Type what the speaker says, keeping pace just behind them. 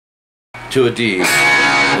to a D,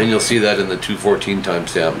 and you'll see that in the 214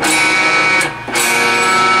 timestamp.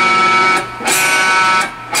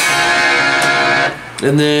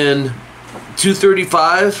 And then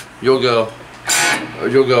 235, you'll go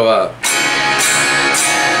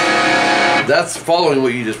that's following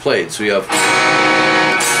what you just played. So you have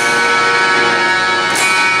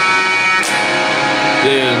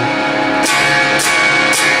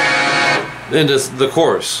then just the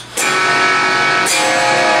chorus.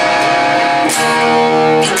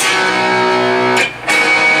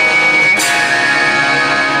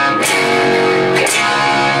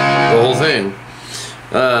 The whole thing.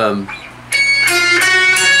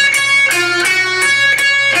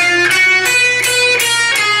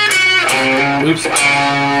 Oops.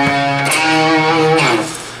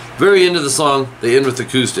 Very end of the song, they end with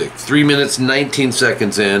acoustic. 3 minutes 19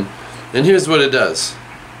 seconds in, and here's what it does: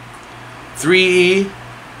 3E,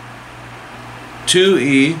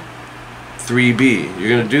 2E, 3B. You're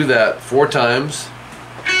going to do that 4 times.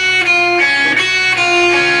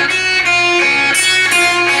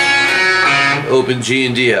 Open G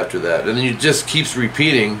and D after that, and then it just keeps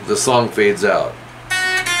repeating. The song fades out.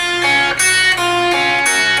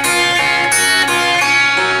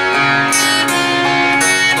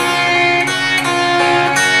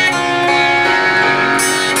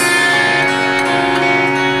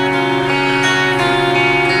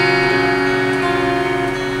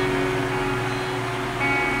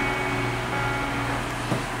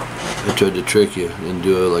 I tried to trick you and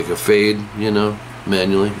do like a fade, you know,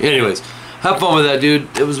 manually. Anyways, have fun with that, dude.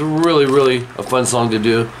 It was really a fun song to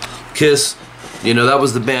do. Kiss, you know, that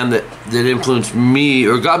was the band that influenced me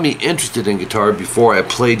or got me interested in guitar before I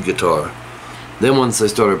played guitar. Then once I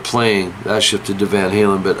started playing, that shifted to Van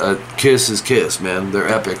Halen. But Kiss is Kiss, man. They're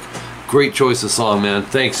epic. Great choice of song, man.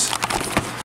 Thanks.